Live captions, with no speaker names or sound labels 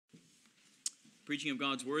Preaching of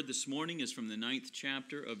God's Word this morning is from the 9th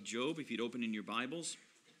chapter of Job. If you'd open in your Bibles,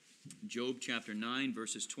 Job chapter 9,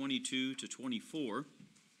 verses 22 to 24.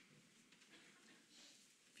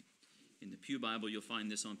 In the Pew Bible, you'll find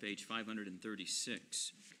this on page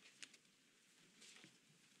 536.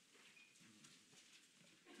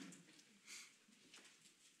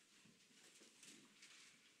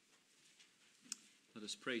 Let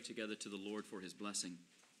us pray together to the Lord for his blessing.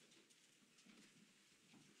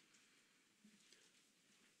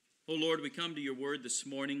 O Lord, we come to your word this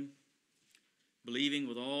morning, believing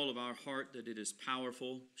with all of our heart that it is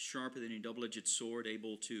powerful, sharper than a double-edged sword,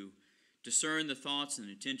 able to discern the thoughts and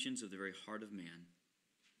intentions of the very heart of man.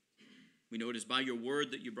 We know it is by your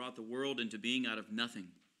word that you brought the world into being out of nothing.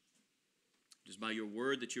 It is by your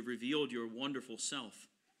word that you've revealed your wonderful self.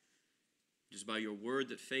 It is by your word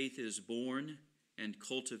that faith is born and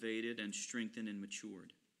cultivated and strengthened and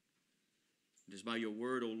matured. It is by your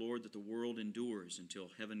word, O Lord, that the world endures until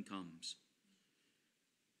heaven comes.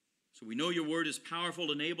 So we know your word is powerful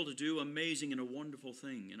and able to do amazing and a wonderful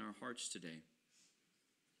thing in our hearts today.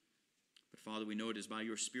 But Father, we know it is by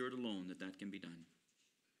your Spirit alone that that can be done.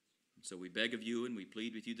 And so we beg of you and we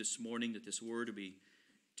plead with you this morning that this word will be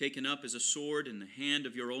taken up as a sword in the hand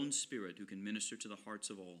of your own Spirit who can minister to the hearts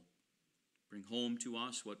of all. Bring home to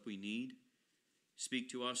us what we need. Speak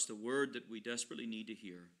to us the word that we desperately need to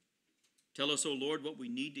hear. Tell us, O Lord, what we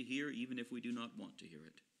need to hear, even if we do not want to hear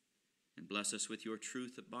it. And bless us with your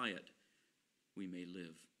truth that by it we may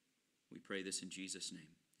live. We pray this in Jesus' name.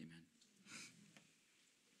 Amen.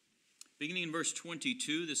 Beginning in verse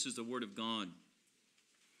 22, this is the word of God.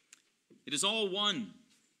 It is all one.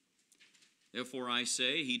 Therefore I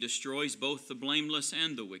say, he destroys both the blameless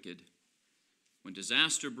and the wicked. When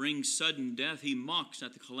disaster brings sudden death, he mocks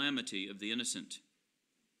at the calamity of the innocent.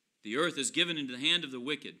 The earth is given into the hand of the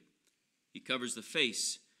wicked. He covers the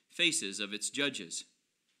faces of its judges.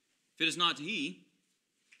 If it is not he,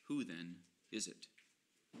 who then is it?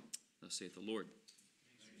 Thus saith the Lord.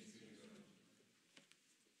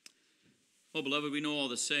 Well, beloved, we all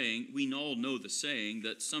know the saying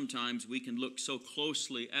that sometimes we can look so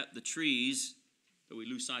closely at the trees that we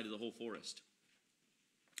lose sight of the whole forest.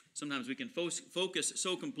 Sometimes we can focus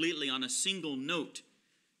so completely on a single note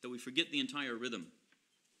that we forget the entire rhythm.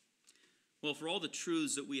 Well, for all the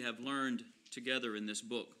truths that we have learned together in this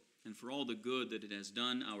book, and for all the good that it has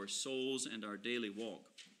done our souls and our daily walk,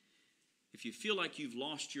 if you feel like you've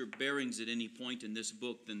lost your bearings at any point in this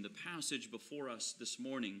book, then the passage before us this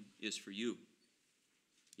morning is for you.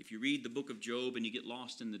 If you read the book of Job and you get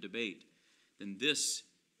lost in the debate, then this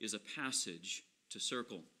is a passage to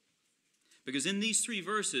circle. Because in these 3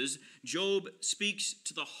 verses, Job speaks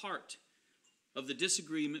to the heart of the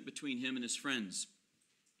disagreement between him and his friends.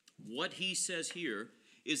 What he says here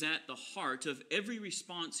is at the heart of every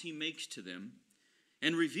response he makes to them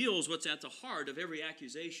and reveals what's at the heart of every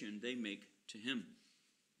accusation they make to him.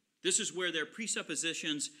 This is where their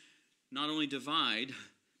presuppositions not only divide,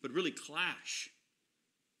 but really clash.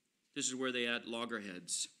 This is where they add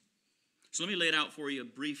loggerheads. So let me lay it out for you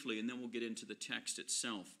briefly, and then we'll get into the text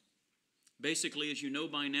itself. Basically, as you know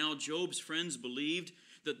by now, Job's friends believed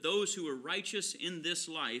that those who were righteous in this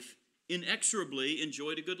life inexorably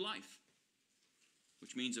enjoyed a good life.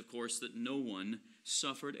 Which means, of course, that no one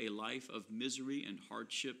suffered a life of misery and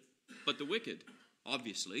hardship but the wicked,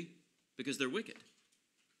 obviously, because they're wicked.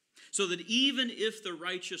 So that even if the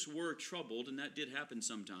righteous were troubled, and that did happen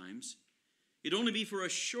sometimes, it'd only be for a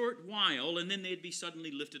short while, and then they'd be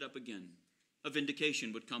suddenly lifted up again. A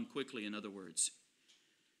vindication would come quickly, in other words.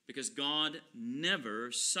 Because God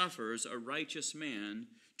never suffers a righteous man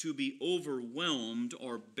to be overwhelmed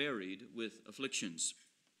or buried with afflictions.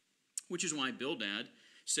 Which is why Bildad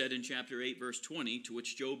said in chapter 8, verse 20, to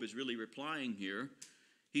which Job is really replying here,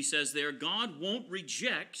 he says there, God won't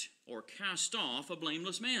reject or cast off a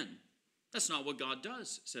blameless man. That's not what God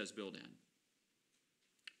does, says Bildad.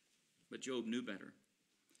 But Job knew better.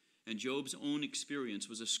 And Job's own experience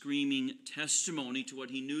was a screaming testimony to what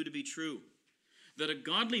he knew to be true. That a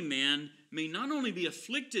godly man may not only be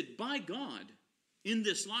afflicted by God in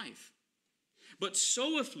this life, but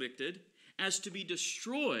so afflicted as to be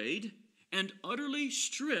destroyed and utterly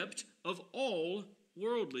stripped of all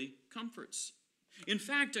worldly comforts. In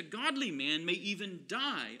fact, a godly man may even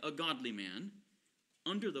die a godly man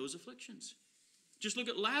under those afflictions. Just look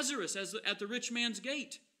at Lazarus at the rich man's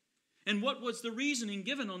gate. And what was the reasoning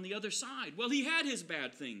given on the other side? Well, he had his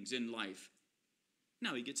bad things in life.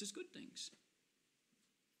 Now he gets his good things.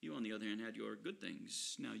 You, on the other hand, had your good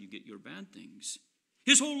things. Now you get your bad things.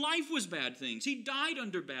 His whole life was bad things. He died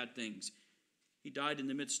under bad things. He died in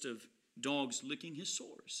the midst of dogs licking his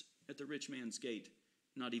sores at the rich man's gate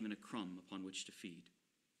not even a crumb upon which to feed.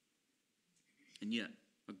 And yet,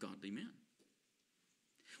 a godly man.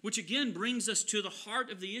 Which again brings us to the heart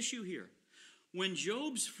of the issue here. When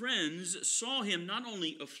Job's friends saw him not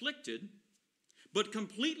only afflicted, but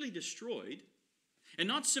completely destroyed, and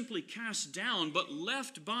not simply cast down, but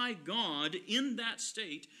left by God in that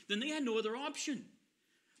state, then they had no other option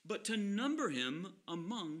but to number him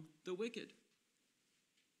among the wicked.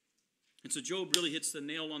 And so Job really hits the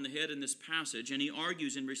nail on the head in this passage, and he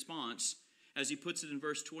argues in response, as he puts it in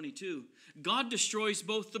verse 22, God destroys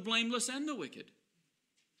both the blameless and the wicked.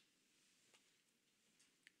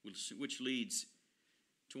 Which leads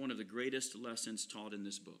to one of the greatest lessons taught in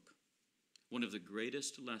this book. One of the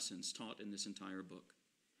greatest lessons taught in this entire book.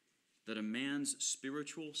 That a man's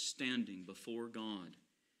spiritual standing before God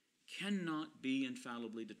cannot be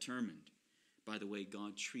infallibly determined by the way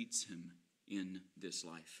God treats him in this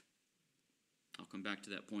life. I'll come back to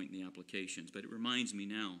that point in the applications, but it reminds me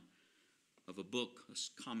now of a book,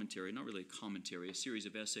 a commentary, not really a commentary, a series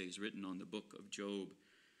of essays written on the book of Job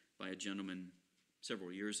by a gentleman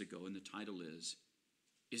several years ago, and the title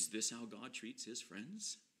Is This How God Treats His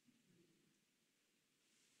Friends?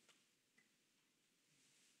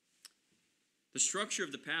 The structure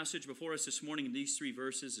of the passage before us this morning in these three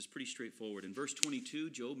verses is pretty straightforward. In verse 22,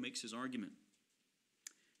 Job makes his argument.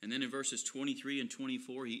 And then in verses 23 and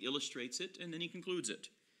 24, he illustrates it, and then he concludes it.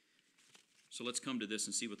 So let's come to this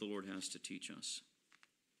and see what the Lord has to teach us.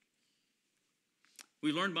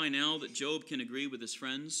 We learned by now that Job can agree with his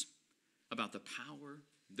friends about the power,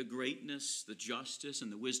 the greatness, the justice, and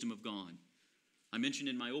the wisdom of God. I mentioned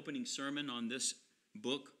in my opening sermon on this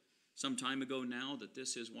book some time ago now that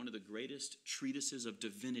this is one of the greatest treatises of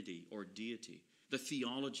divinity or deity, the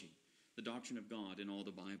theology, the doctrine of God in all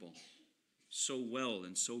the Bible. So well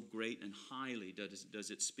and so great and highly does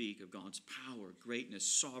it speak of God's power, greatness,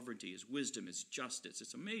 sovereignty, His wisdom, His justice.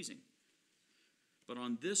 It's amazing. But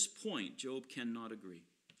on this point, Job cannot agree.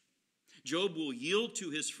 Job will yield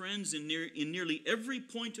to his friends in nearly every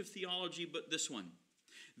point of theology but this one.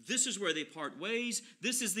 This is where they part ways.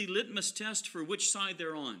 This is the litmus test for which side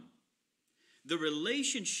they're on. The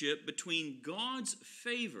relationship between God's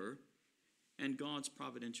favor and God's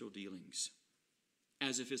providential dealings.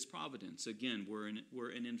 As if His providence, again, were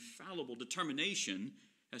an infallible determination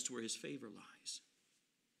as to where His favor lies.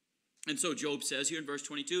 And so Job says here in verse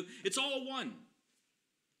 22, it's all one.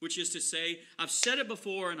 Which is to say, I've said it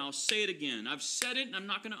before and I'll say it again. I've said it and I'm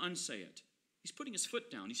not going to unsay it. He's putting his foot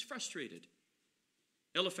down. He's frustrated.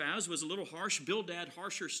 Eliphaz was a little harsh. Bildad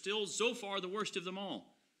harsher still. Zophar the worst of them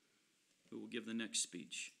all, who will give the next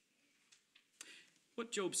speech.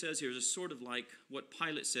 What Job says here is sort of like what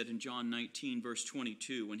Pilate said in John 19, verse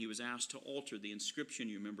 22, when he was asked to alter the inscription,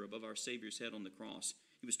 you remember, above our Savior's head on the cross.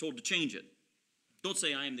 He was told to change it. Don't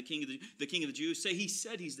say I am the king of the Jews. Say he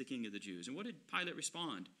said he's the king of the Jews. And what did Pilate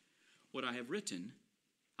respond? What I have written,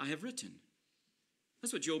 I have written.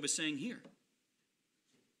 That's what Job is saying here.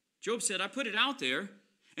 Job said, I put it out there,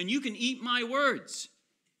 and you can eat my words,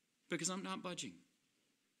 because I'm not budging,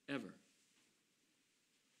 ever.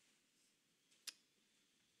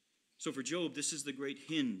 So for Job, this is the great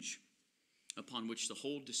hinge upon which the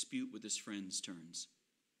whole dispute with his friends turns.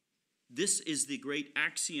 This is the great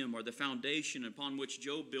axiom or the foundation upon which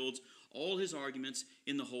Job builds all his arguments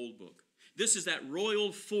in the whole book. This is that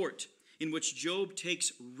royal fort in which Job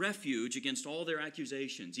takes refuge against all their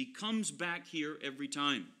accusations. He comes back here every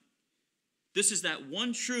time. This is that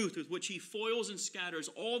one truth with which he foils and scatters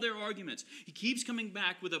all their arguments. He keeps coming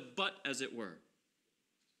back with a but, as it were.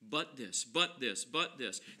 But this, but this, but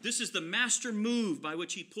this. This is the master move by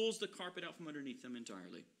which he pulls the carpet out from underneath them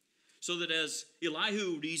entirely. So that as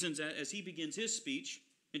Elihu reasons as he begins his speech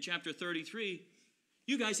in chapter 33,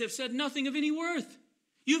 you guys have said nothing of any worth.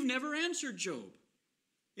 You've never answered Job.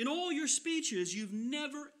 In all your speeches, you've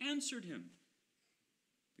never answered him.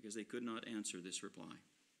 Because they could not answer this reply.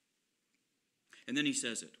 And then he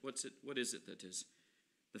says it. What is it that is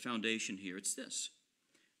the foundation here? It's this.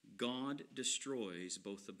 God destroys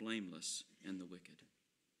both the blameless and the wicked.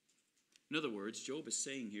 In other words, Job is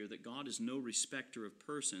saying here that God is no respecter of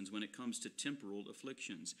persons when it comes to temporal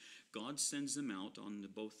afflictions. God sends them out on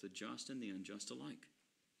both the just and the unjust alike.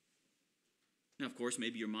 Now, of course,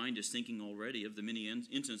 maybe your mind is thinking already of the many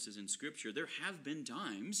instances in Scripture. There have been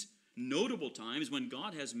times, notable times, when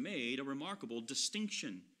God has made a remarkable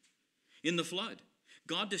distinction. In the flood,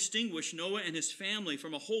 God distinguished Noah and his family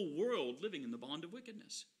from a whole world living in the bond of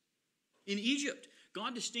wickedness. In Egypt,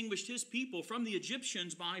 God distinguished his people from the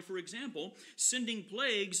Egyptians by, for example, sending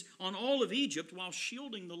plagues on all of Egypt while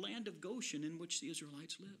shielding the land of Goshen in which the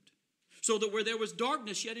Israelites lived. So that where there was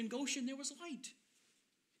darkness, yet in Goshen there was light.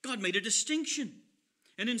 God made a distinction.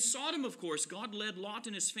 And in Sodom, of course, God led Lot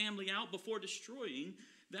and his family out before destroying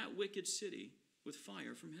that wicked city with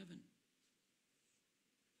fire from heaven.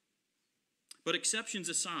 But exceptions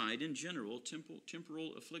aside, in general,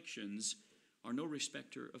 temporal afflictions are no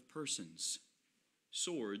respecter of persons.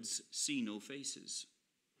 Swords see no faces.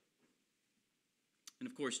 And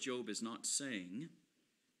of course, Job is not saying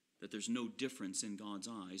that there's no difference in God's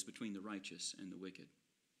eyes between the righteous and the wicked.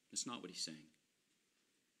 That's not what he's saying.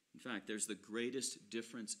 In fact, there's the greatest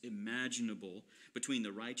difference imaginable between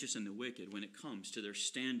the righteous and the wicked when it comes to their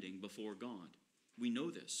standing before God. We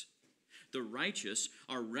know this. The righteous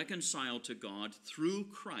are reconciled to God through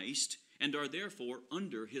Christ and are therefore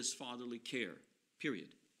under his fatherly care,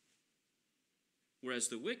 period. Whereas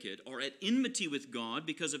the wicked are at enmity with God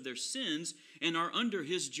because of their sins and are under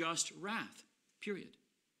his just wrath, period.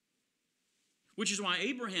 Which is why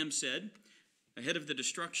Abraham said, ahead of the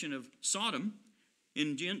destruction of Sodom,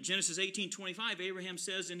 in Genesis 18:25, Abraham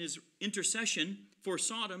says in his intercession for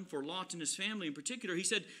Sodom, for Lot and his family in particular, he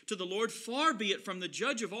said to the Lord, "Far be it from the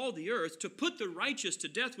judge of all the earth to put the righteous to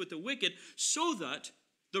death with the wicked, so that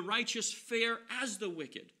the righteous fare as the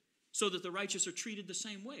wicked, so that the righteous are treated the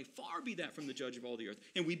same way. Far be that from the judge of all the earth."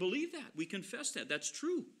 And we believe that. We confess that. That's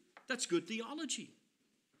true. That's good theology.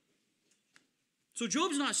 So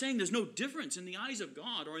Job's not saying there's no difference in the eyes of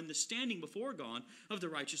God or in the standing before God of the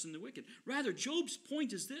righteous and the wicked. Rather, Job's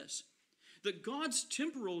point is this, that God's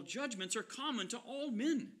temporal judgments are common to all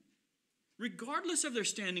men, regardless of their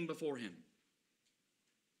standing before him.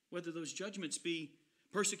 Whether those judgments be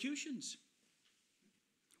persecutions,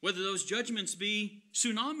 whether those judgments be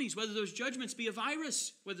tsunamis, whether those judgments be a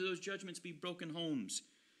virus, whether those judgments be broken homes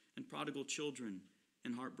and prodigal children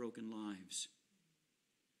and heartbroken lives.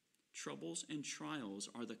 Troubles and trials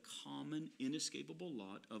are the common, inescapable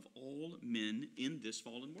lot of all men in this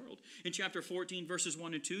fallen world. In chapter 14, verses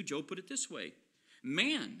 1 and 2, Job put it this way.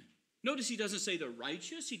 Man, notice he doesn't say the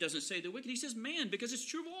righteous, he doesn't say the wicked, he says man, because it's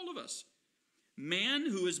true of all of us. Man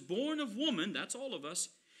who is born of woman, that's all of us,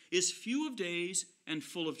 is few of days and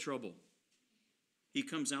full of trouble. He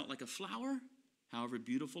comes out like a flower, however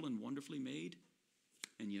beautiful and wonderfully made,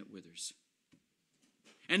 and yet withers.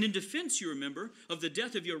 And in defense, you remember, of the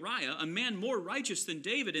death of Uriah, a man more righteous than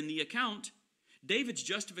David in the account, David's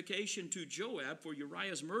justification to Joab for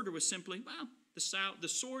Uriah's murder was simply, well, the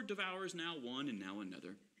sword devours now one and now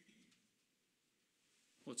another.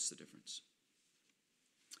 What's the difference?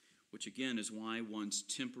 Which again is why one's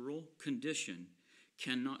temporal condition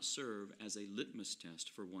cannot serve as a litmus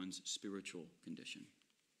test for one's spiritual condition.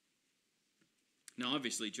 Now,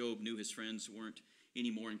 obviously, Job knew his friends weren't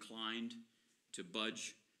any more inclined to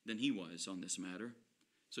budge than he was on this matter.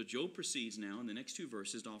 So Job proceeds now in the next two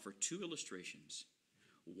verses to offer two illustrations.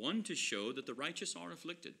 One to show that the righteous are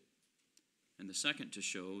afflicted, and the second to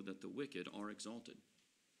show that the wicked are exalted.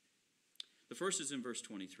 The first is in verse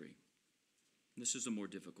 23. This is a more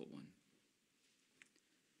difficult one.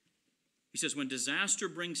 He says, when disaster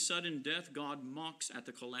brings sudden death, God mocks at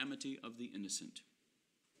the calamity of the innocent.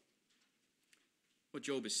 What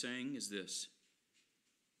Job is saying is this.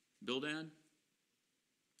 Bildad,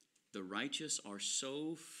 the righteous are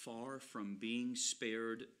so far from being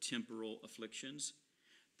spared temporal afflictions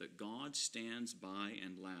that God stands by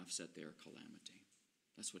and laughs at their calamity.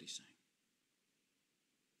 That's what he's saying.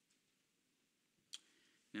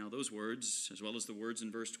 Now, those words, as well as the words in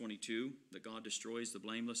verse 22, that God destroys the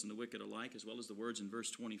blameless and the wicked alike, as well as the words in verse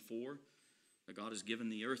 24, that God has given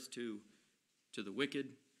the earth to the wicked,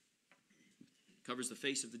 covers the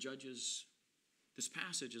face of the judges, this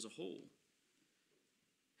passage as a whole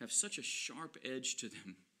have such a sharp edge to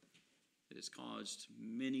them that it's caused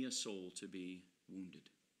many a soul to be wounded.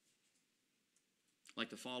 Like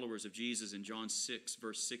the followers of Jesus in John 6,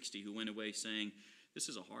 verse 60, who went away saying, this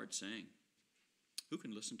is a hard saying. Who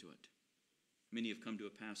can listen to it? Many have come to a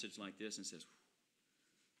passage like this and says,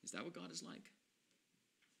 is that what God is like?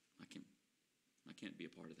 I can't be a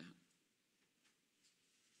part of that.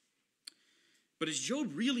 But is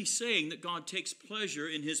Job really saying that God takes pleasure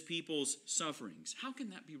in his people's sufferings? How can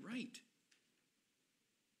that be right?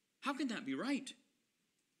 How can that be right?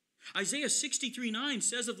 Isaiah 63:9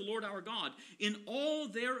 says of the Lord our God, in all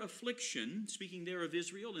their affliction, speaking there of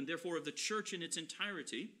Israel and therefore of the church in its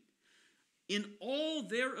entirety, in all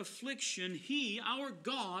their affliction, he, our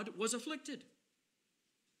God, was afflicted.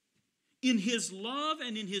 In his love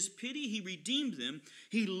and in his pity, he redeemed them.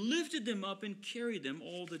 He lifted them up and carried them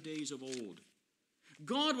all the days of old.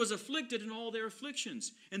 God was afflicted in all their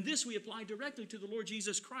afflictions. And this we apply directly to the Lord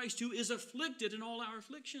Jesus Christ, who is afflicted in all our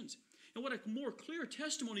afflictions. And what a more clear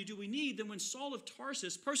testimony do we need than when Saul of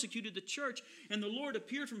Tarsus persecuted the church and the Lord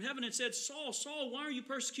appeared from heaven and said, Saul, Saul, why are you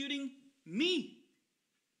persecuting me?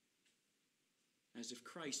 as if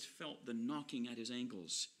Christ felt the knocking at his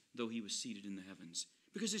ankles, though he was seated in the heavens,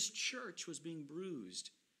 because his church was being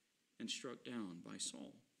bruised and struck down by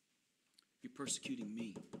Saul. You're persecuting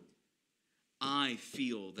me. I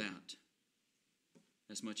feel that,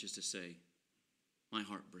 as much as to say, my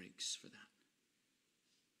heart breaks for that.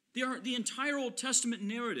 The entire Old Testament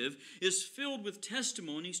narrative is filled with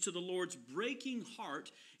testimonies to the Lord's breaking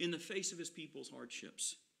heart in the face of his people's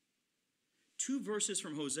hardships. 2 verses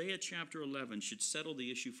from Hosea chapter 11 should settle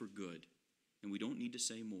the issue for good, and we don't need to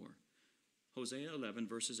say more. Hosea 11,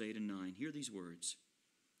 verses 8 and 9. Hear these words.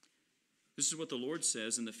 This is what the Lord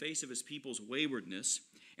says in the face of his people's waywardness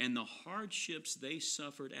and the hardships they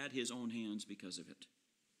suffered at his own hands because of it.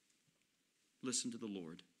 Listen to the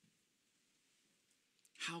Lord.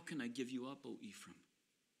 How can I give you up, O Ephraim?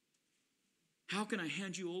 How can I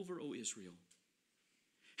hand you over, O Israel?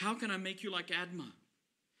 How can I make you like Admah?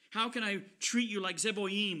 How can I treat you like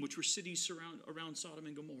Zeboim, which were cities around Sodom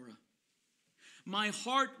and Gomorrah? My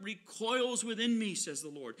heart recoils within me, says the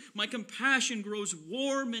Lord. My compassion grows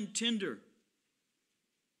warm and tender.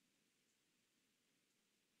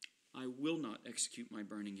 I will not execute my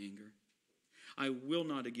burning anger. I will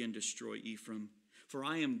not again destroy Ephraim. For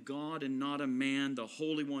I am God and not a man, the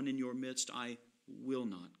Holy One in your midst. I will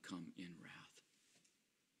not come in wrath.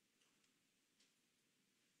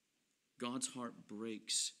 God's heart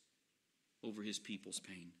breaks over his people's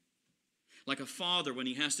pain. Like a father when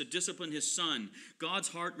he has to discipline his son, God's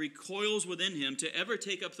heart recoils within him to ever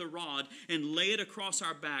take up the rod and lay it across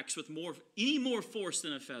our backs with any more force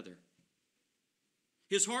than a feather.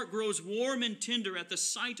 His heart grows warm and tender at the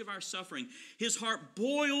sight of our suffering. His heart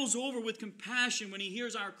boils over with compassion when he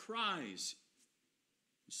hears our cries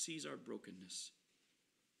and sees our brokenness.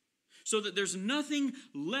 So that there's nothing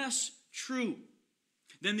less true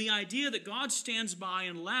than the idea that God stands by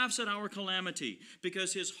and laughs at our calamity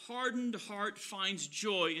because his hardened heart finds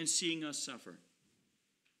joy in seeing us suffer.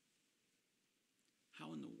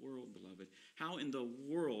 How in the world, beloved, how in the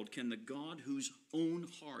world can the God whose own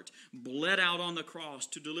heart bled out on the cross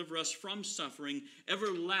to deliver us from suffering ever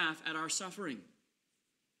laugh at our suffering?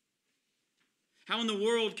 How in the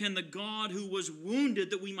world can the God who was wounded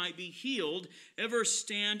that we might be healed ever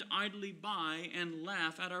stand idly by and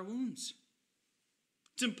laugh at our wounds?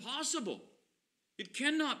 It's impossible. It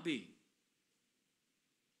cannot be.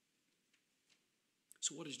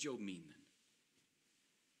 So what does Job mean then?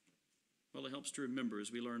 Well, it helps to remember, as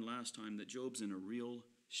we learned last time, that Job's in a real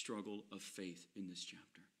struggle of faith in this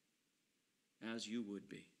chapter, as you would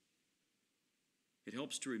be. It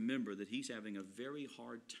helps to remember that he's having a very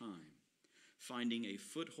hard time finding a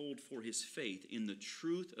foothold for his faith in the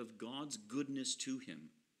truth of God's goodness to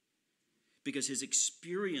him, because his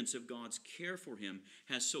experience of God's care for him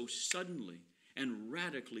has so suddenly and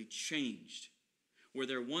radically changed. Where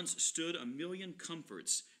there once stood a million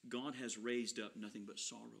comforts, God has raised up nothing but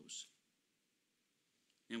sorrows.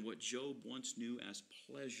 And what Job once knew as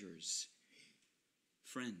pleasures,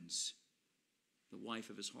 friends, the wife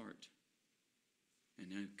of his heart, and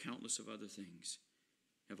now countless of other things,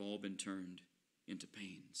 have all been turned into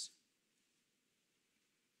pains.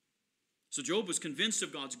 So Job was convinced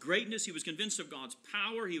of God's greatness. He was convinced of God's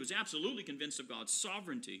power. He was absolutely convinced of God's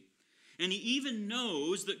sovereignty. And he even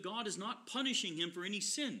knows that God is not punishing him for any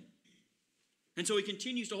sin. And so he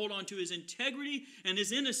continues to hold on to his integrity and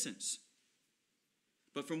his innocence.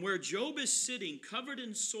 But from where Job is sitting, covered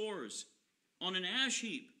in sores, on an ash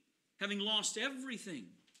heap, having lost everything,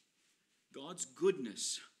 God's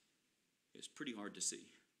goodness is pretty hard to see.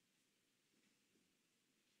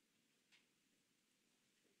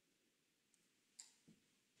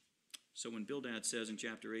 So when Bildad says in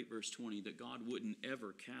chapter 8, verse 20, that God wouldn't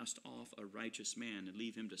ever cast off a righteous man and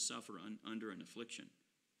leave him to suffer under an affliction,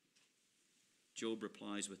 Job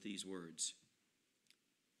replies with these words: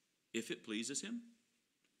 if it pleases him,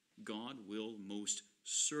 God will most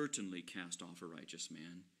certainly cast off a righteous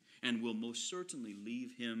man and will most certainly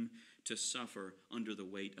leave him to suffer under the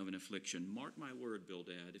weight of an affliction. Mark my word,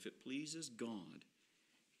 Bildad, if it pleases God,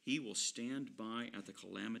 he will stand by at the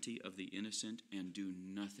calamity of the innocent and do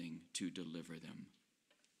nothing to deliver them.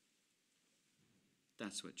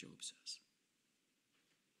 That's what Job says.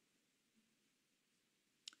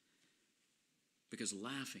 Because the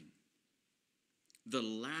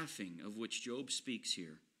laughing of which Job speaks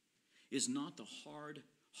here, is not the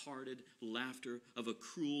hard-hearted laughter of a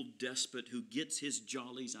cruel despot who gets his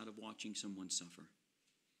jollies out of watching someone suffer.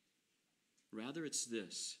 Rather, it's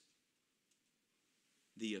this: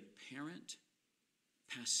 the apparent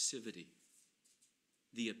passivity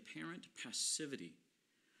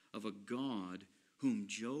of a God whom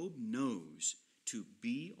Job knows to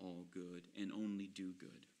be all good and only do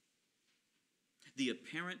good. the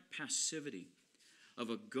apparent passivity of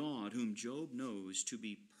a God whom Job knows to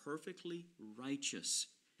be perfectly righteous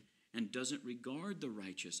and doesn't regard the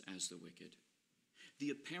righteous as the wicked. The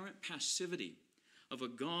apparent passivity of a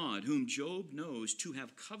God whom Job knows to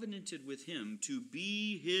have covenanted with him to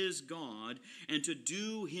be his God and to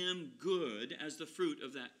do him good as the fruit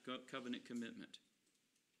of that covenant commitment.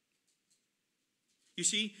 You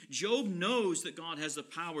see, Job knows that God has the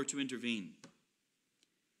power to intervene.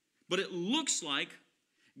 But it looks like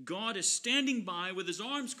God is standing by with his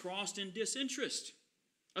arms crossed in disinterest,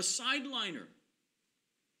 a sideliner.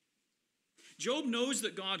 Job knows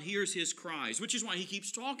that God hears his cries, which is why he keeps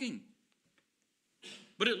talking.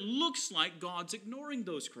 But it looks like God's ignoring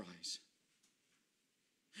those cries.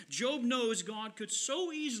 Job knows God could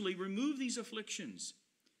so easily remove these afflictions.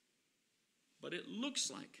 But it looks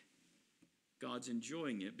like God's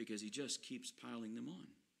enjoying it because he just keeps piling them on.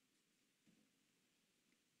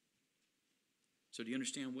 So do you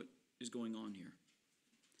understand what is going on here?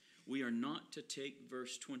 We are not to take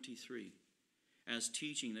verse 23 as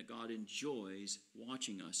teaching that God enjoys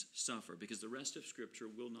watching us suffer, because the rest of Scripture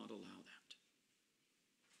will not allow that.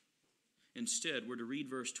 Instead, we're to read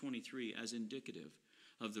verse 23 as indicative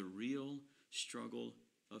of the real struggle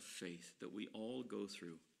of faith that we all go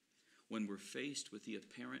through when we're faced with the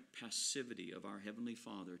apparent passivity of our Heavenly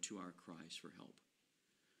Father to our cries for help.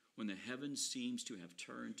 When the heavens seems to have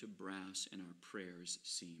turned to brass and our prayers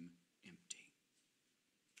seem empty.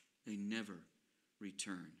 They never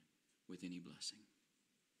return with any blessing.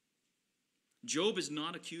 Job is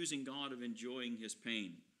not accusing God of enjoying his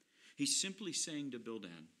pain. He's simply saying to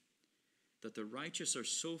Bildad that the righteous are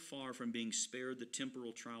so far from being spared the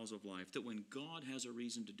temporal trials of life that when God has a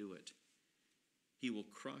reason to do it, he will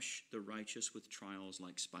crush the righteous with trials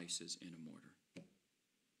like spices in a mortar.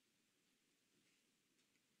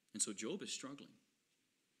 And so Job is struggling,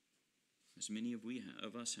 as many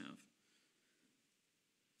of us have.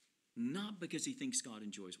 Not because he thinks God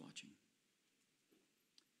enjoys watching,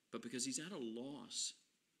 but because he's at a loss.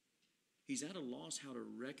 He's at a loss how to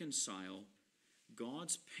reconcile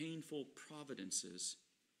God's painful providences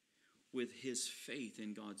with his faith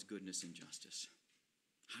in God's goodness and justice.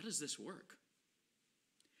 How does this work?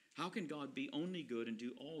 How can God be only good and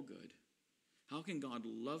do all good? How can God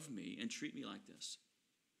love me and treat me like this?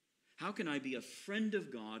 How can I be a friend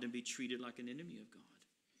of God and be treated like an enemy of God?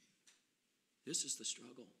 This is the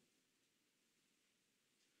struggle.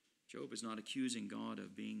 Job is not accusing God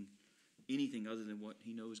of being anything other than what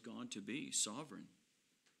he knows God to be: sovereign,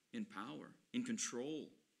 in power, in control,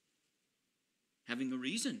 having a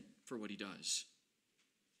reason for what he does.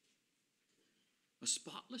 A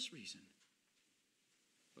spotless reason.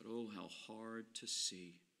 But oh, how hard to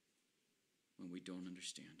see when we don't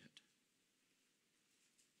understand it.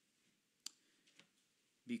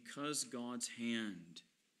 Because God's hand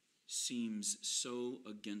seems so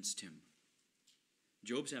against him,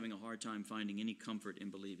 Job's having a hard time finding any comfort in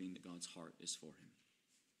believing that God's heart is for him.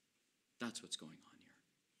 That's what's going on here.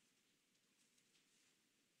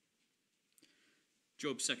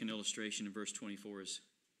 Job's second illustration in verse 24 is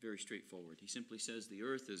very straightforward. He simply says, the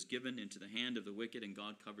earth is given into the hand of the wicked, and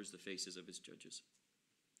God covers the faces of his judges.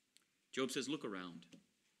 Job says, look around.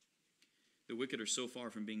 The wicked are so far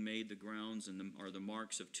from being made the grounds and are the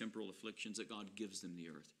marks of temporal afflictions that God gives them the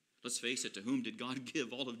earth. Let's face it, to whom did God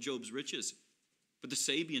give all of Job's riches? But the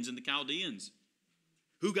Sabians and the Chaldeans.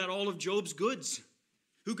 Who got all of Job's goods?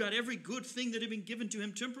 Who got every good thing that had been given to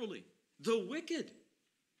him temporally? The wicked.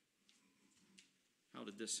 How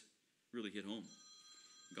did this really hit home?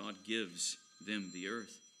 God gives them the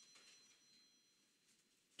earth.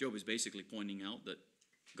 Job is basically pointing out that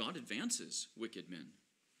God advances wicked men.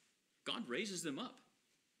 God raises them up.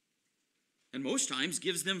 And most times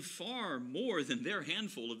gives them far more than their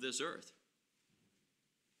handful of this earth.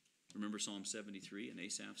 Remember Psalm 73 and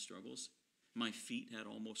Asaph's struggles? My feet had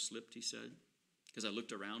almost slipped, he said, because I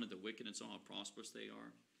looked around at the wicked and saw how prosperous they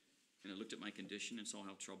are. And I looked at my condition and saw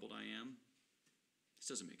how troubled I am. This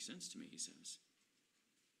doesn't make sense to me, he says.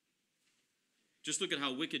 Just look at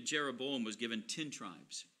how wicked Jeroboam was given 10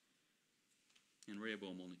 tribes. And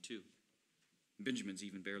Rehoboam only 2. Benjamin's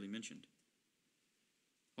even barely mentioned.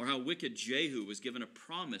 Or how wicked Jehu was given a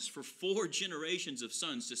promise for 4 generations of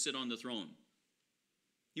sons to sit on the throne.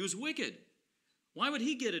 He was wicked. Why would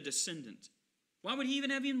he get a descendant? Why would he even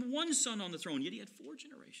have even one son on the throne? Yet he had 4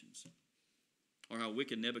 generations. Or how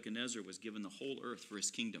wicked Nebuchadnezzar was given the whole earth for his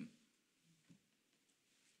kingdom.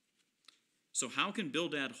 So how can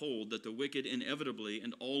Bildad hold that the wicked inevitably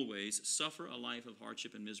and always suffer a life of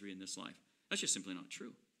hardship and misery in this life? That's just simply not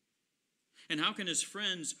true. And how can his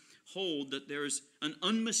friends hold that there's an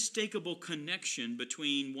unmistakable connection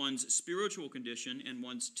between one's spiritual condition and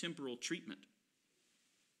one's temporal treatment.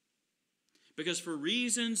 Because for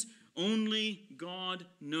reasons only God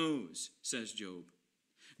knows, says Job,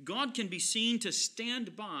 God can be seen to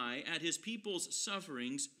stand by at his people's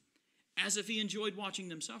sufferings as if he enjoyed watching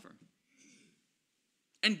them suffer.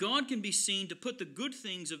 And God can be seen to put the good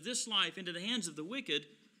things of this life into the hands of the wicked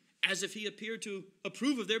as if he appeared to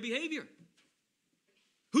approve of their behavior.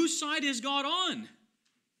 Whose side is God on?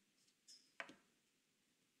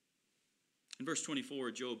 In verse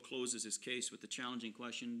 24, Job closes his case with the challenging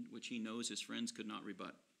question which he knows his friends could not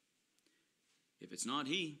rebut. If it's not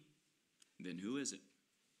he, then who is it?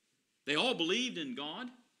 They all believed in God,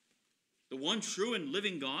 the one true and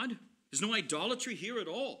living God. There's no idolatry here at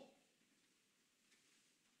all.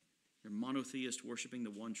 They're monotheist, worshiping the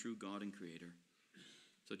one true God and Creator.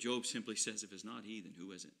 So Job simply says, if it's not he, then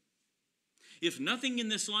who is it? If nothing in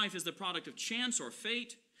this life is the product of chance or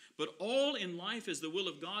fate, but all in life is the will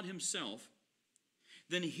of God himself,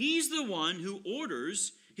 then he's the one who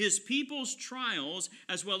orders his people's trials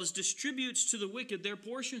as well as distributes to the wicked their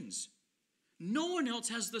portions. No one else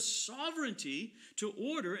has the sovereignty to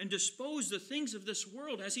order and dispose the things of this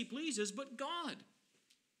world as he pleases but God.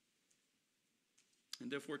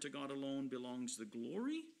 And therefore to God alone belongs the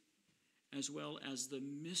glory as well as the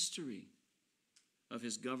mystery of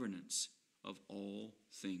his governance of all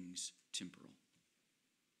things temporal.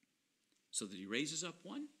 So that he raises up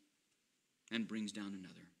one and brings down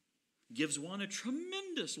another, gives one a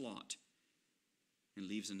tremendous lot, and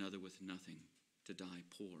leaves another with nothing to die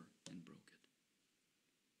poor and broken.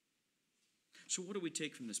 So what do we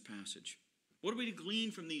take from this passage? What do we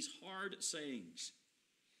glean from these hard sayings?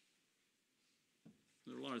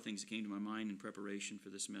 There are a lot of things that came to my mind in preparation for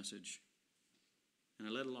this message, and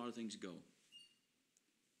I let a lot of things go.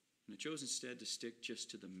 And I chose instead to stick just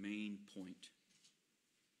to the main point.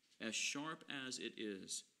 As sharp as it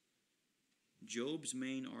is, Job's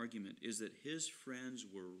main argument is that his friends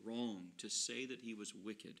were wrong to say that he was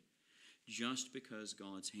wicked just because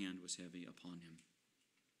God's hand was heavy upon him.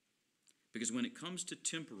 Because when it comes to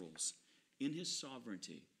temporals, in his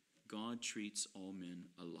sovereignty, God treats all men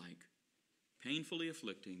alike, painfully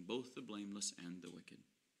afflicting both the blameless and the wicked.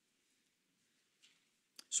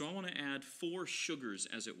 So I want to add 4 sugars,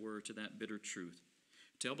 as it were, to that bitter truth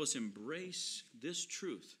to help us embrace this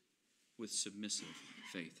truth with submissive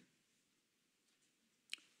faith.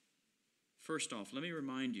 First off, let me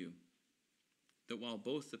remind you that while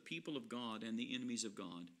both the people of God and the enemies of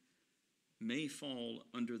God may fall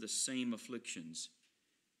under the same afflictions,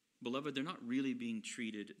 beloved, they're not really being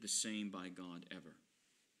treated the same by God ever.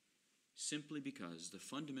 Simply because the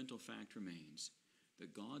fundamental fact remains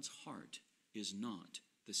that God's heart is not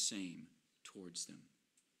the same towards them.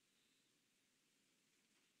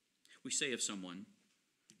 We say of someone,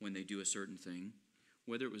 when they do a certain thing,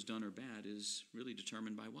 whether it was done or bad is really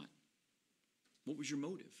determined by what? What was your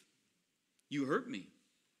motive? You hurt me,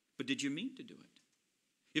 but did you mean to do it?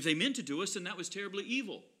 If they meant to do us, then that was terribly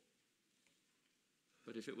evil.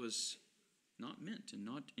 But if it was not meant and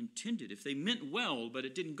not intended, if they meant well, but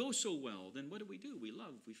it didn't go so well, then what do? We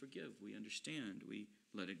love, we forgive, we understand, we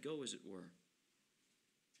let it go, as it were.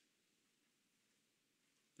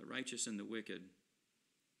 The righteous and the wicked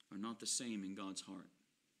are not the same in God's heart.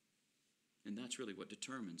 And that's really what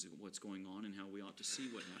determines what's going on and how we ought to see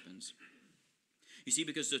what happens. You see,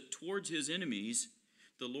 because towards his enemies,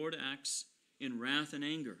 the Lord acts in wrath and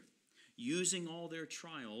anger, using all their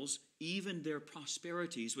trials, even their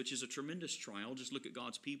prosperities, which is a tremendous trial. Just look at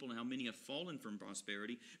God's people and how many have fallen from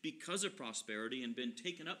prosperity because of prosperity and been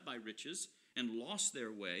taken up by riches and lost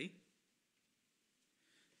their way.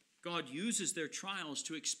 God uses their trials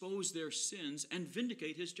to expose their sins and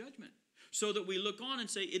vindicate his judgment, so that we look on and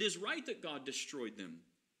say, it is right that God destroyed them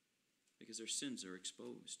because their sins are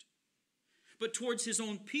exposed. But towards his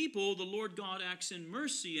own people, the Lord God acts in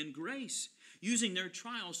mercy and grace, using their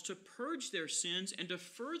trials to purge their sins and to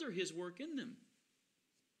further his work in them.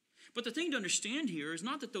 But the thing to understand here is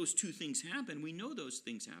not that those two things happen. We know those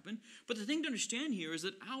things happen. But the thing to understand here is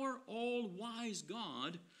that our all-wise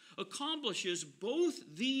God accomplishes both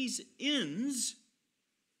these ends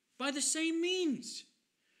by the same means.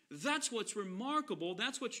 That's what's remarkable.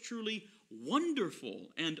 That's what's truly wonderful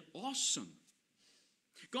and awesome.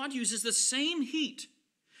 God uses the same heat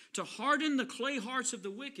to harden the clay hearts of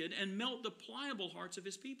the wicked and melt the pliable hearts of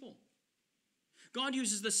his people. God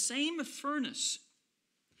uses the same furnace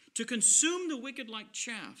to consume the wicked like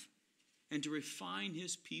chaff and to refine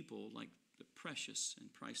his people like the precious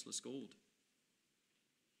and priceless gold.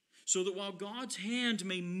 So that while God's hand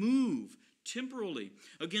may move temporally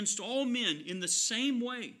against all men in the same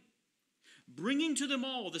way, bringing to them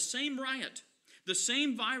all the same riot, the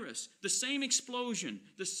same virus, the same explosion,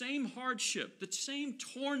 the same hardship, the same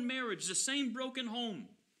torn marriage, the same broken home.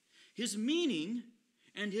 His meaning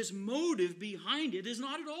and his motive behind it is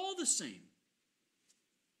not at all the same,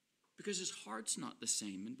 because his heart's not the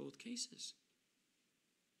same in both cases.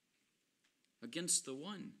 Against the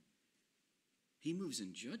one, he moves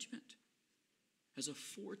in judgment as a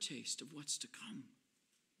foretaste of what's to come.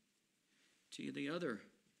 To the other,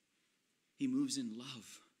 he moves in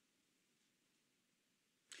love.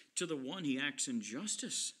 To the one, he acts in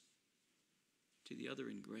justice. To the other,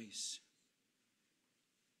 in grace.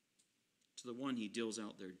 To the one, he deals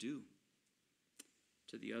out their due.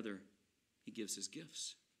 To the other, he gives his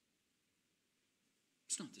gifts.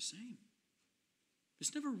 It's not the same.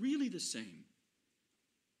 It's never really the same,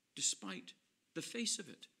 despite the face of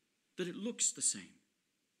it, that it looks the same.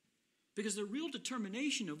 Because the real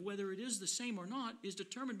determination of whether it is the same or not is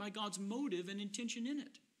determined by God's motive and intention in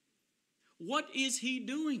it. What is he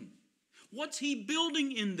doing? What's he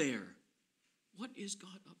building in there? What is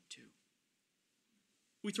God up to?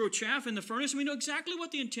 We throw chaff in the furnace and we know exactly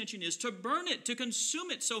what the intention is, to burn it, to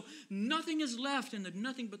consume it, so nothing is left and that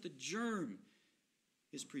nothing but the germ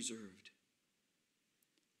is preserved.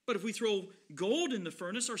 But if we throw gold in the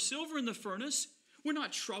furnace or silver in the furnace, we're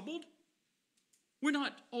not troubled. We're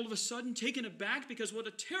not all of a sudden taken aback because what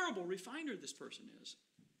a terrible refiner this person is.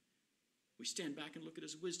 We stand back and look at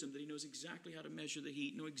his wisdom, that he knows exactly how to measure the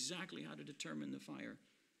heat, know exactly how to determine the fire,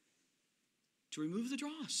 to remove the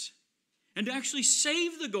dross, and to actually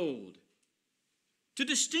save the gold, to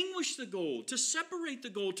distinguish the gold, to separate the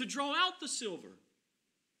gold, to draw out the silver.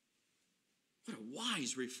 What a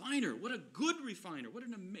wise refiner. What a good refiner. What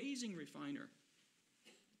an amazing refiner.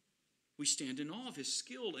 We stand in awe of his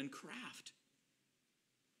skill and craft.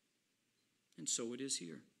 And so it is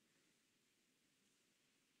here.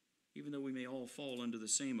 Even though we may all fall under the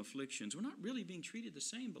same afflictions, we're not really being treated the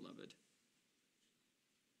same, beloved.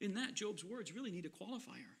 In that, Job's words really need a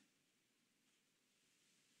qualifier.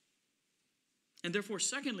 And therefore,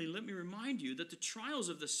 secondly, let me remind you that the trials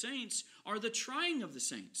of the saints are the trying of the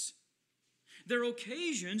saints. They're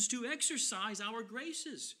occasions to exercise our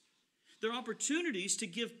graces. They're opportunities to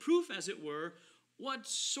give proof, as it were, what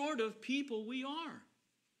sort of people we are.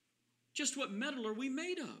 Just what metal are we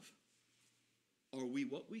made of? Are we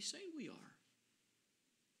what we say we are?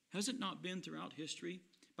 Has it not been throughout history,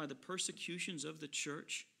 by the persecutions of the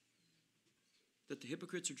church, that the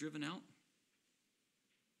hypocrites are driven out?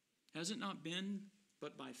 Has it not been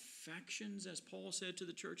but by factions, as Paul said to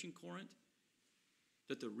the church in Corinth,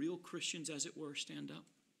 that the real Christians, as it were, stand up?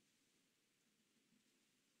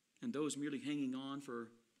 And those merely hanging on for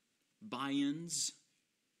buy-ins,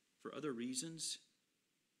 for other reasons,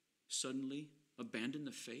 suddenly abandon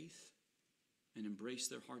the faith and embrace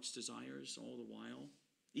their heart's desires all the while,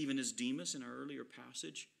 even as Demas in our earlier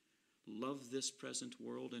passage loved this present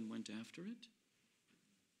world and went after it?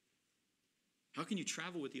 How can you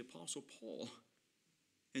travel with the Apostle Paul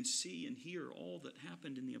and see and hear all that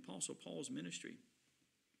happened in the Apostle Paul's ministry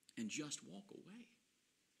and just walk away?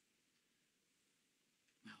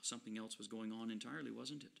 Well, something else was going on entirely,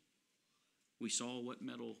 wasn't it? We saw what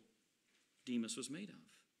metal Demas was made of.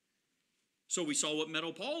 So we saw what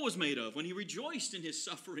metal Paul was made of when he rejoiced in his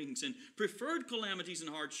sufferings and preferred calamities and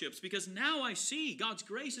hardships, because now I see God's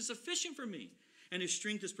grace is sufficient for me and his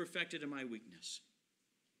strength is perfected in my weakness.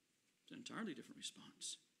 It's an entirely different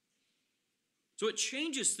response. So it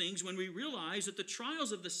changes things when we realize that the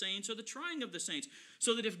trials of the saints are the trying of the saints,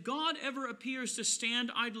 so that if God ever appears to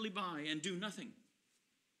stand idly by and do nothing,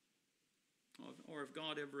 or if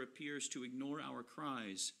God ever appears to ignore our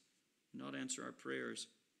cries, not answer our prayers,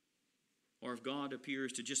 or if God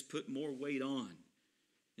appears to just put more weight on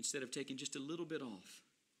instead of taking just a little bit off,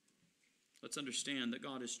 let's understand that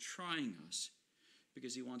God is trying us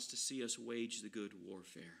because he wants to see us wage the good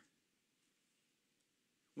warfare.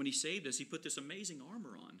 When he saved us, he put this amazing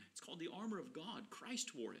armor on. It's called the armor of God.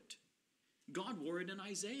 Christ wore it. God wore it in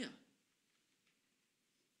Isaiah.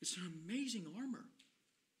 It's an amazing armor.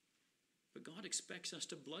 But God expects us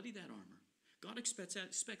to bloody that armor. God expects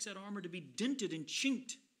that armor to be dented and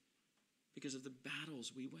chinked because of the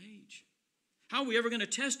battles we wage. How are we ever going to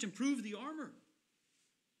test and prove the armor?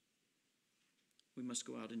 We must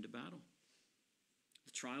go out into battle.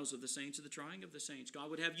 The trials of the saints are the trying of the saints. God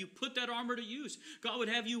would have you put that armor to use. God would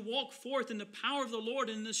have you walk forth in the power of the Lord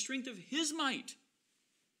and in the strength of his might.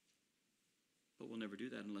 But we'll never do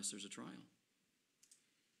that unless there's a trial.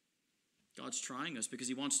 God's trying us because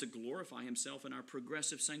he wants to glorify himself in our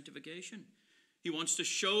progressive sanctification. He wants to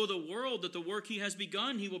show the world that the work he has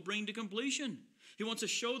begun, he will bring to completion. He wants to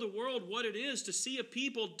show the world what it is to see a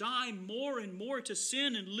people die more and more to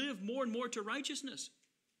sin and live more and more to righteousness.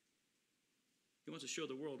 He wants to show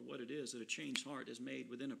the world what it is that a changed heart is made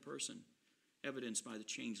within a person, evidenced by the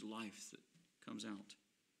changed life that comes out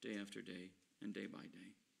day after day and day by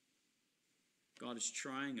day. God is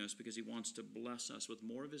trying us because he wants to bless us with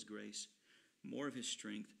more of his grace, more of his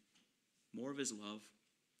strength, more of his love,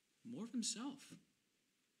 more of himself.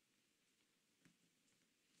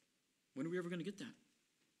 When are we ever going to get that?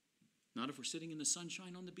 Not if we're sitting in the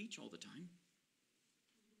sunshine on the beach all the time.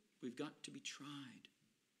 We've got to be tried.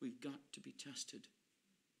 We've got to be tested.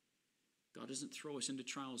 God doesn't throw us into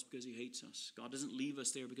trials because he hates us. God doesn't leave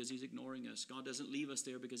us there because he's ignoring us. God doesn't leave us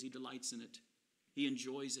there because he delights in it. He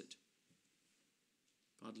enjoys it.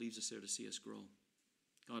 God leaves us there to see us grow.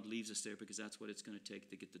 God leaves us there because that's what it's going to take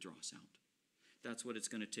to get the dross out. That's what it's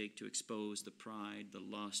going to take to expose the pride, the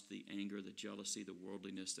lust, the anger, the jealousy, the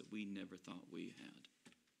worldliness that we never thought we had.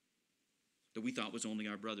 That we thought was only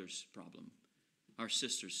our brother's problem, our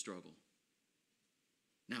sister's struggle.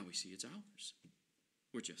 Now we see it's ours.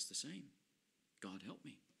 We're just the same. God help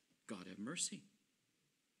me. God have mercy.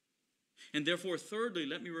 And therefore, thirdly,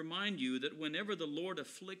 let me remind you that whenever the Lord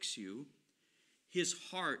afflicts you, his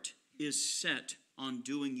heart is set on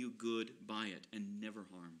doing you good by it and never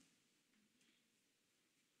harm.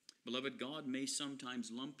 Beloved, God may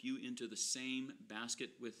sometimes lump you into the same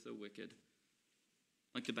basket with the wicked,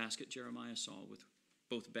 like the basket Jeremiah saw with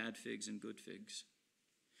both bad figs and good figs.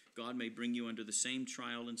 God may bring you under the same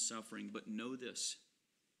trial and suffering, but know this: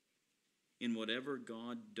 in whatever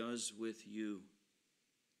God does with you,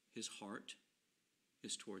 his heart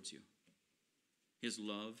is towards you. His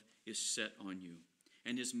love is set on you.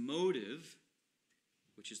 And his motive,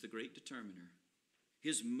 which is the great determiner,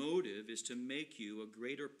 his motive is to make you a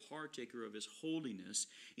greater partaker of his holiness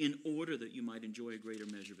in order that you might enjoy a greater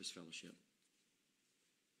measure of his fellowship.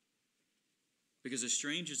 Because as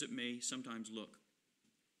strange as it may sometimes look,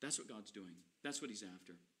 that's what God's doing. That's what he's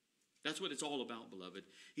after. That's what it's all about, beloved.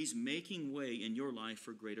 He's making way in your life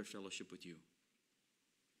for greater fellowship with you.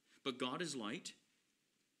 But God is light,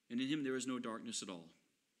 and in him there is no darkness at all.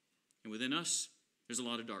 And within us, there's a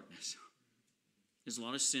lot of darkness. There's a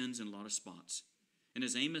lot of sins and a lot of spots. And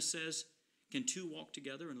as Amos says, can two walk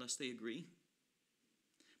together unless they agree?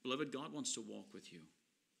 Beloved, God wants to walk with you.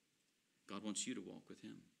 God wants you to walk with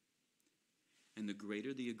him. And the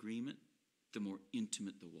greater the agreement, the more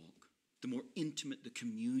intimate the walk, the more intimate the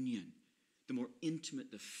communion, the more intimate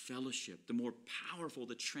the fellowship, the more powerful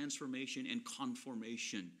the transformation and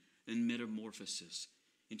conformation and metamorphosis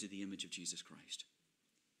into the image of Jesus Christ.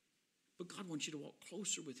 But God wants you to walk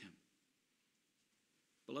closer with him.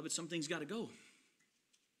 Beloved, some things got to go.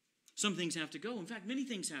 Some things have to go. In fact, many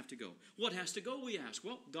things have to go. What has to go, we ask?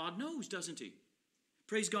 Well, God knows, doesn't he?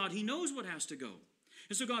 Praise God, he knows what has to go.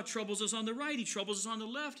 And so God troubles us on the right. He troubles us on the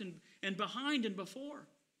left and behind and before.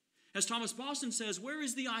 As Thomas Boston says, where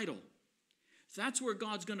is the idol? That's where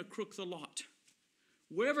God's going to crook the lot.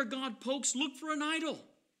 Wherever God pokes, look for an idol.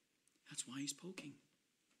 That's why he's poking.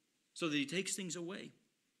 So that he takes things away.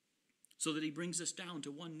 So that he brings us down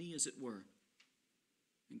to one knee, as it were.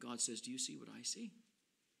 And God says, do you see what I see?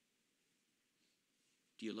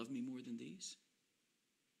 Do you love me more than these?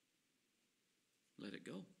 Let it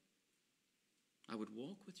go. I would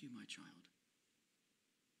walk with you, my child.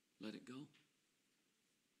 Let it go.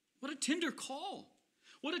 What a tender call.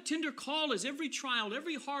 What a tender call is every trial,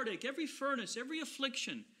 every heartache, every furnace, every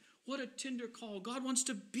affliction. What a tender call. God wants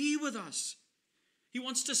to be with us. He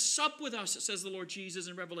wants to sup with us, says the Lord Jesus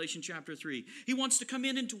in Revelation chapter 3. He wants to come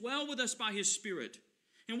in and dwell with us by his Spirit.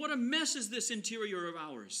 And what a mess is this interior of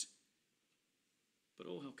ours. But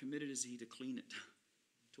oh, how committed is he to clean it,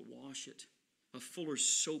 to wash it. A fuller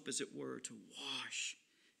soap, as it were, to wash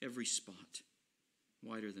every spot,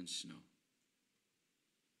 whiter than snow.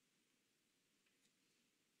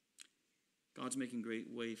 God's making great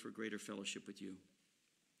way for greater fellowship with you,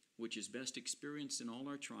 which is best experienced in all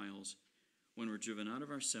our trials when we're driven out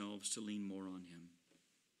of ourselves to lean more on him.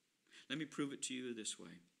 Let me prove it to you this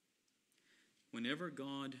way. Whenever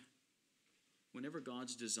God's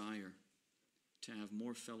desire to have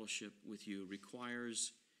more fellowship with you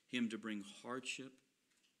requires him to bring hardship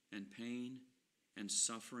and pain and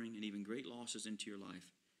suffering and even great losses into your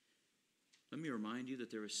life, let me remind you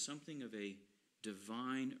that there is something of a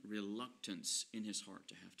divine reluctance in his heart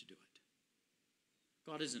to have to do it.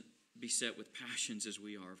 God isn't beset with passions as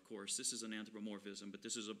we are, of course. This is an anthropomorphism, but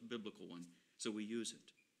this is a biblical one, so we use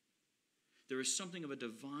it. There is something of a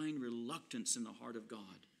divine reluctance in the heart of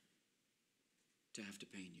God to have to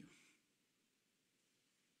pain you.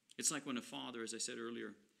 It's like when a father, as I said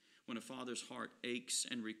earlier, when a father's heart aches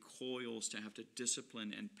and recoils to have to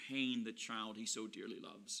discipline and pain the child he so dearly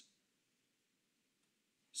loves.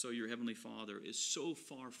 So your heavenly Father is so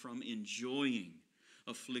far from enjoying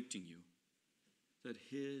afflicting you that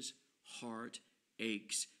his heart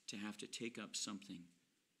aches to have to take up something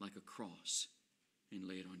like a cross and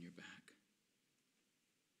lay it on your back.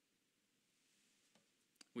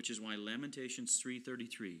 Which is why Lamentations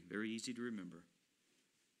 3:33, very easy to remember.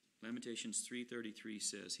 Lamentations 3:33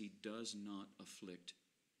 says, he does not afflict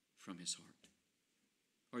from his heart.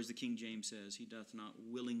 Or as the King James says, he doth not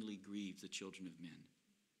willingly grieve the children of men.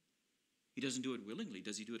 He doesn't do it willingly.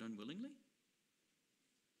 Does he do it unwillingly?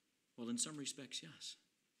 Well, in some respects, yes.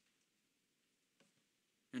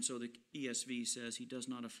 And so the ESV says he does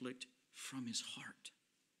not afflict from his heart.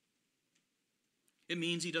 It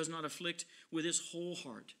means he does not afflict with his whole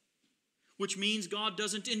heart, which means God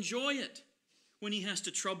doesn't enjoy it when he has to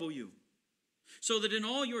trouble you. So that in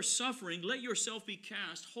all your suffering, let yourself be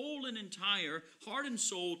cast whole and entire, heart and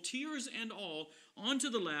soul, tears and all, onto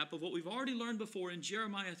the lap of what we've already learned before in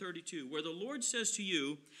Jeremiah 32, where the Lord says to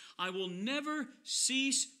you, I will never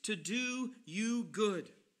cease to do you good.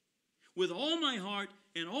 With all my heart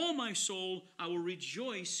and all my soul, I will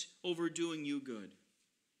rejoice over doing you good.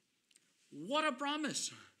 What a promise!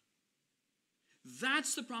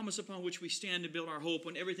 That's the promise upon which we stand and build our hope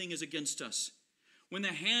when everything is against us. When the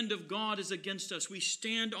hand of God is against us, we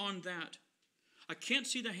stand on that. I can't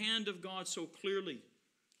see the hand of God so clearly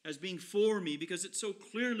as being for me because it so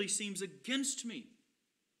clearly seems against me.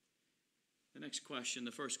 The next question,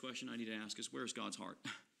 the first question I need to ask is, where's God's heart?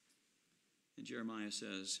 And Jeremiah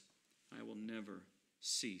says, I will never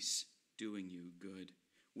cease doing you good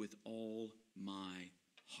with all my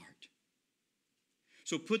heart.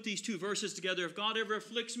 So put these two verses together. If God ever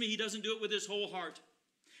afflicts me, he doesn't do it with his whole heart.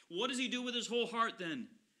 What does he do with his whole heart then?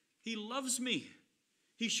 He loves me.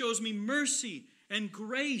 He shows me mercy and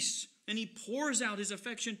grace, and he pours out his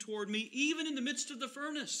affection toward me even in the midst of the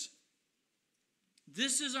furnace.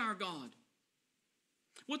 This is our God.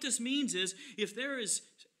 What this means is, if there is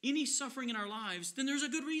any suffering in our lives, then there's a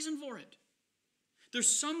good reason for it.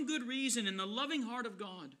 There's some good reason in the loving heart of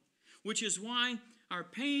God, which is why our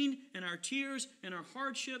pain and our tears and our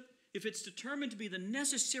hardship, if it's determined to be the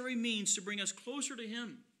necessary means to bring us closer to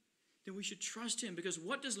him, then we should trust him. Because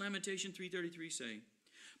what does Lamentation 3:33 say?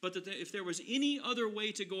 But that if there was any other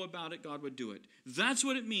way to go about it, God would do it. That's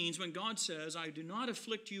what it means when God says, I do not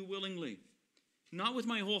afflict you willingly, not with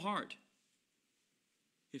my whole heart.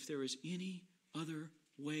 If there is any other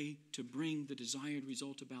way to bring the desired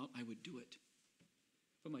result about, I would do it.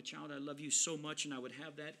 But my child, I love you so much, and I would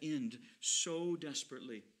have that end so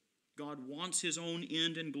desperately. God wants his own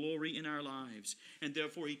end and glory in our lives. And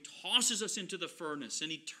therefore he tosses us into the furnace, and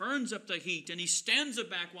he turns up the heat, and he stands it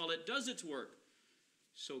back while it does its work.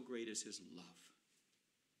 So great is his love.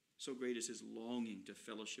 So great is his longing to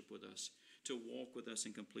fellowship with us, to walk with us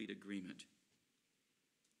in complete agreement.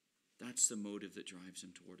 That's the motive that drives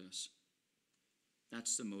him toward us.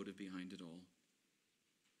 That's the motive behind it all.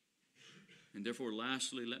 And therefore,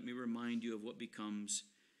 lastly, let me remind you of what becomes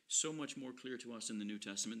so much more clear to us in the New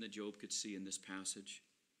Testament that Job could see in this passage.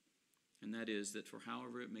 And that is that for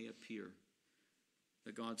however it may appear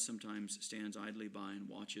that God sometimes stands idly by and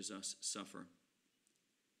watches us suffer,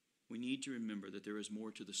 we need to remember that there is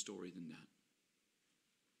more to the story than that.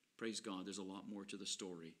 Praise God, there's a lot more to the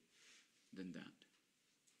story than that.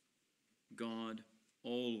 God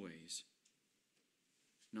always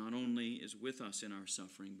not only is with us in our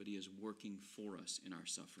suffering, but he is working for us in our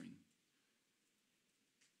suffering.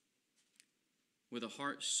 With a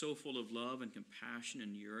heart so full of love and compassion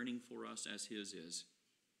and yearning for us as his is,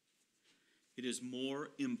 it is more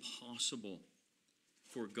impossible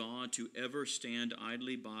for God to ever stand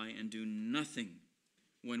idly by and do nothing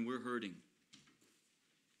when we're hurting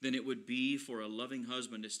than it would be for a loving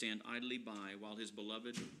husband to stand idly by while his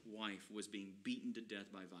beloved wife was being beaten to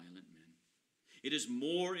death by violent men. It is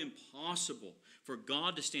more impossible for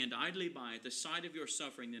God to stand idly by at the side of your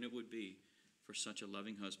suffering than it would be for such a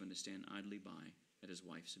loving husband to stand idly by at his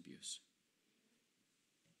wife's abuse.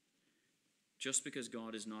 Just because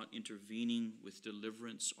God is not intervening with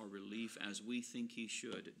deliverance or relief as we think he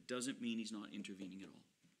should, doesn't mean he's not intervening at all.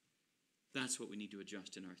 That's what we need to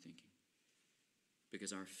adjust in our thinking.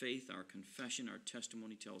 Because our faith, our confession, our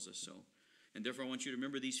testimony tells us so. And therefore I want you to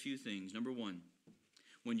remember these few things. Number one,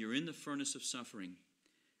 when you're in the furnace of suffering,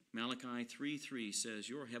 Malachi 3:3 says,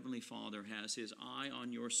 your heavenly Father has his eye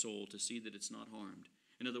on your soul to see that it's not harmed.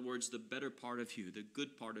 In other words, the better part of you, the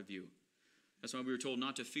good part of you. That's why we were told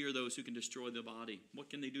not to fear those who can destroy the body.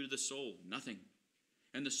 What can they do to the soul? Nothing.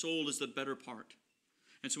 And the soul is the better part.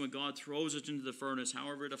 And so when God throws us into the furnace,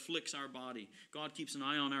 however it afflicts our body, God keeps an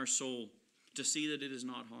eye on our soul to see that it is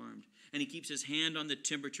not harmed. And he keeps his hand on the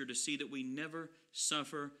temperature to see that we never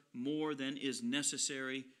suffer more than is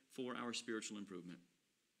necessary for our spiritual improvement.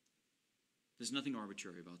 There's nothing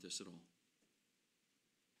arbitrary about this at all.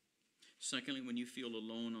 Secondly, when you feel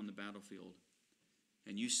alone on the battlefield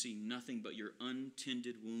and you see nothing but your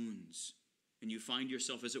untended wounds, and you find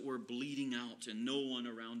yourself, as it were, bleeding out and no one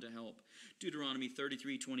around to help. Deuteronomy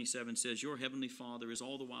 33:27 says, your heavenly Father is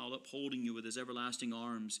all the while upholding you with his everlasting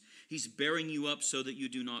arms. He's bearing you up so that you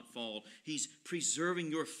do not fall. He's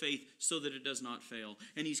preserving your faith so that it does not fail.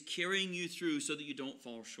 And he's carrying you through so that you don't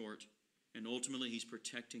fall short. And ultimately, he's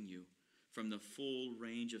protecting you from the full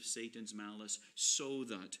range of Satan's malice so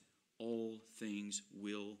that all things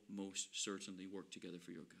will most certainly work together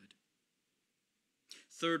for your good.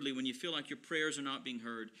 Thirdly, when you feel like your prayers are not being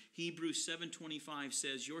heard, Hebrews 7:25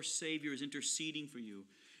 says your Savior is interceding for you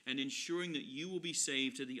and ensuring that you will be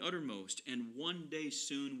saved to the uttermost, and one day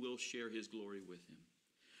soon will share his glory with him.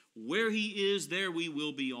 Where he is, there we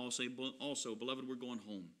will be also. Beloved, we're going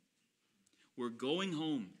home. We're going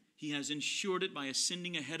home. He has ensured it by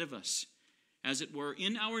ascending ahead of us, as it were,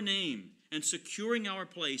 in our name, and securing our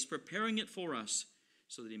place, preparing it for us,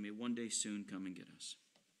 so that he may one day soon come and get us.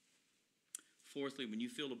 Fourthly, when you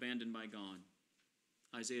feel abandoned by God,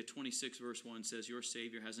 Isaiah 26 verse 1 says your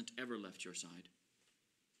Savior hasn't ever left your side.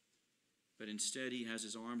 But instead he has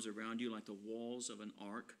his arms around you like the walls of an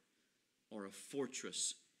ark or a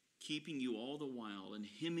fortress, keeping you all the while and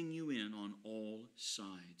hemming you in on all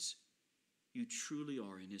sides. You truly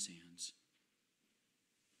are in his hands.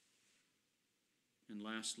 And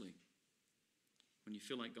lastly, when you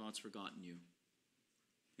feel like God's forgotten you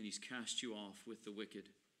and he's cast you off with the wicked,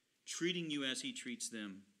 treating you as he treats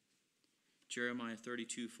them, Jeremiah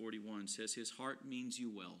 32:41 says his heart means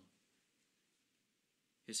you well.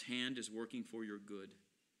 His hand is working for your good,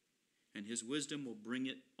 and his wisdom will bring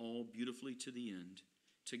it all beautifully to the end,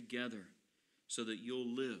 together, so that you'll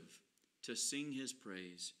live to sing his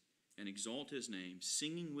praise and exalt his name,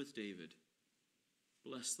 singing with David,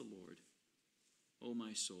 bless the Lord, O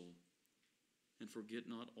my soul, and forget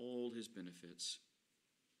not all his benefits,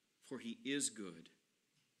 for he is good,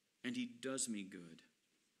 and he does me good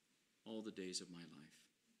all the days of my life.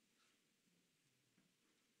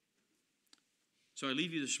 So I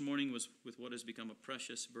leave you this morning with what has become a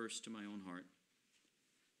precious verse to my own heart.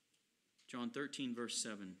 John 13, verse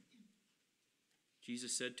 7.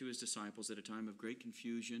 Jesus said to his disciples at a time of great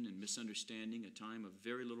confusion and misunderstanding, a time of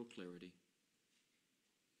very little clarity,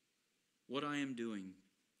 what I am doing,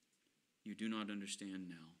 you do not understand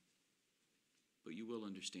now, but you will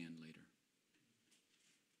understand later.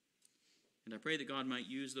 And I pray that God might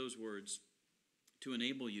use those words to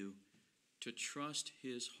enable you to trust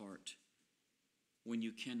his heart when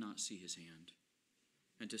you cannot see his hand,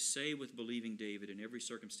 and to say with believing David in every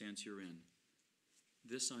circumstance you're in,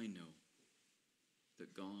 this I know,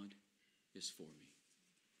 that God is for me.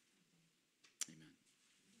 Amen.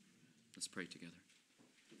 Let's pray together.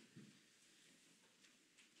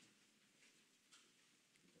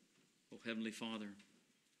 Oh, Heavenly Father,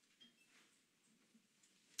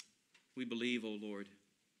 we believe, O Lord.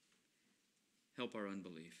 Help our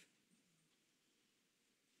unbelief.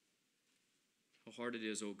 How hard it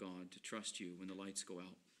is, O God, to trust you when the lights go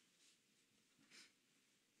out.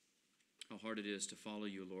 How hard it is to follow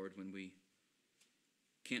you, Lord, when we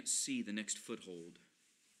can't see the next foothold.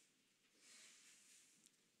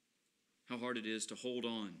 How hard it is to hold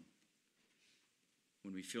on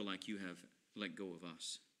when we feel like you have let go of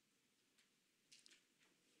us.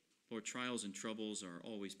 Lord, trials and troubles are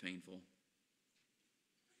always painful.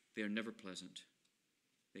 They are never pleasant.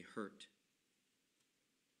 They hurt.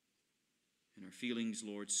 And our feelings,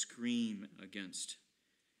 Lord, scream against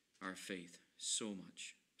our faith so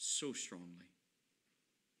much, so strongly.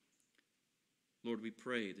 Lord, we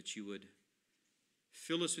pray that you would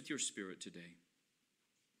fill us with your Spirit today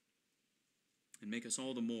and make us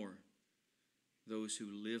all the more those who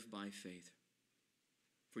live by faith.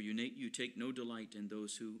 For you take no delight in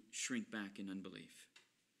those who shrink back in unbelief.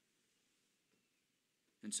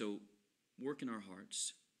 And so, work in our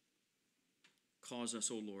hearts. Cause us,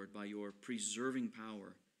 O Lord, by your preserving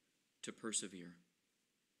power to persevere.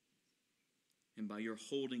 And by your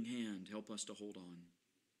holding hand, help us to hold on.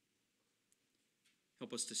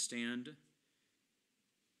 Help us to stand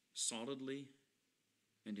solidly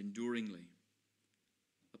and enduringly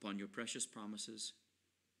upon your precious promises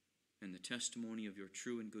and the testimony of your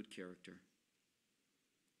true and good character,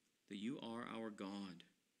 that you are our God,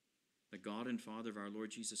 the God and Father of our Lord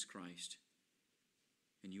Jesus Christ,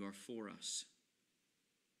 and you are for us.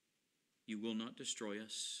 You will not destroy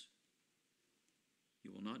us.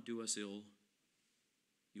 You will not do us ill.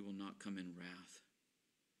 You will not come in wrath.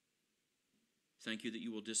 Thank you that you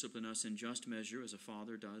will discipline us in just measure as a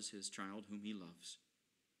father does his child whom he loves.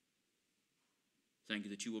 Thank you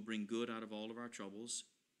that you will bring good out of all of our troubles.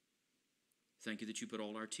 Thank you that you put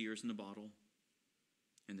all our tears in the bottle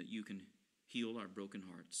and that you can heal our broken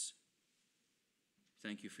hearts.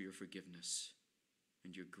 Thank you for your forgiveness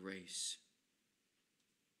and your grace,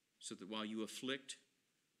 so that while you afflict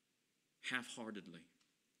half-heartedly,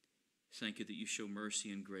 thank you that you show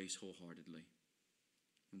mercy and grace wholeheartedly.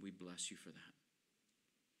 And we bless you for that.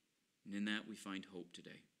 And in that we find hope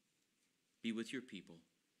today. Be with your people.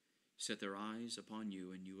 Set their eyes upon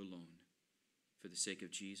you and you alone, for the sake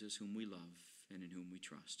of Jesus, whom we love and in whom we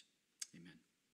trust. Amen.